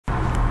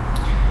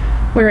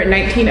We're at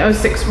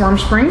 1906 Warm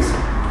Springs.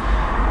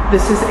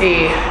 This is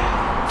a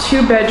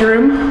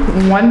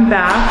 2-bedroom, 1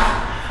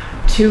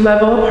 bath,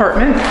 2-level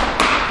apartment.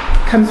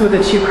 Comes with a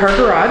 2-car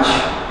garage.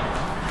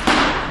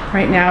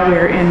 Right now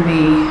we're in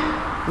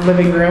the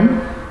living room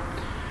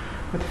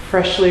with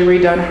freshly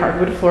redone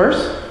hardwood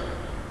floors.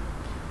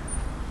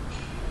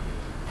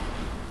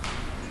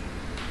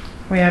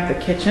 We have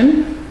the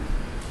kitchen.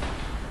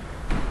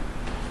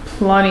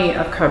 Plenty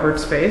of cupboard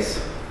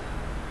space.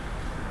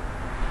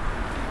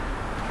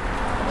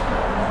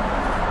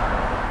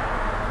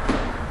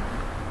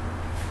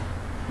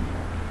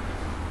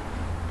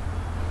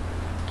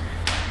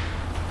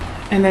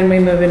 And then we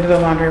move into the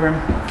laundry room.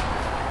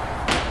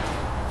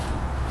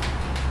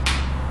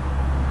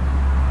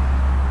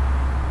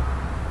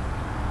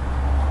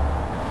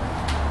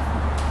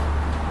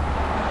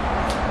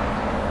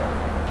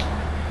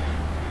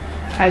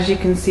 As you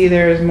can see,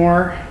 there is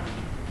more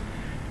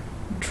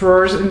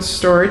drawers and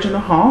storage in the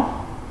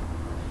hall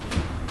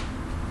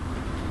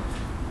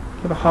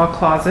with a hall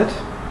closet.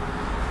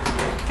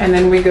 And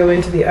then we go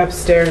into the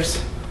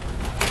upstairs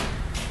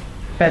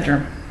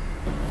bedroom.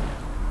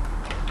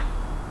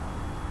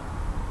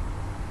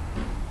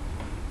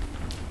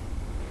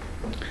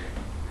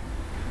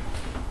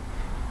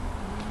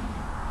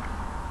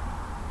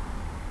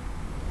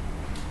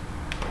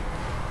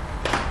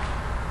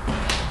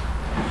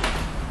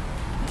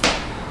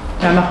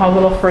 Down the hall a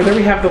little further,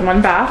 we have the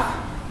 1 bath.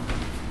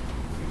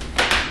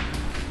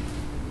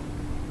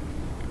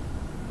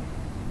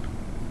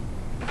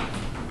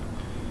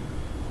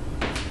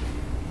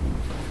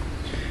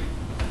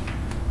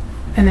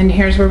 And then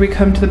here's where we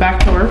come to the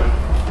back door.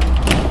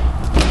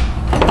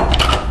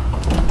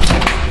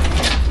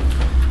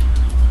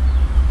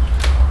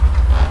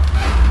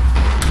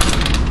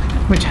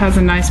 Which has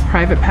a nice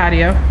private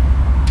patio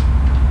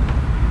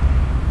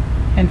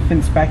and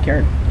fenced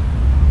backyard.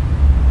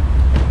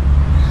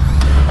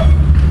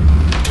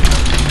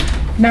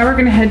 Now we're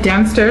going to head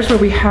downstairs where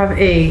we have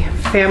a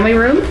family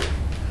room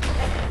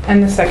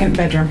and the 2nd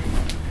bedroom.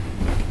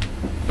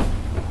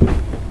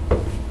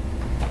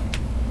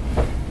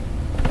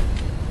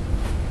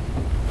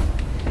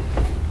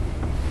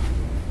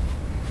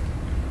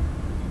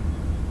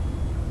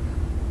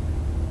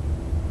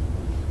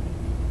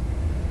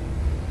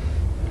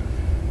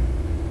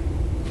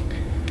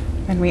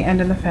 And we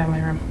end in the family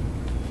room.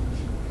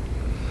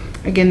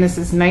 Again, this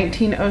is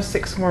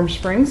 1906 Warm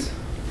Springs.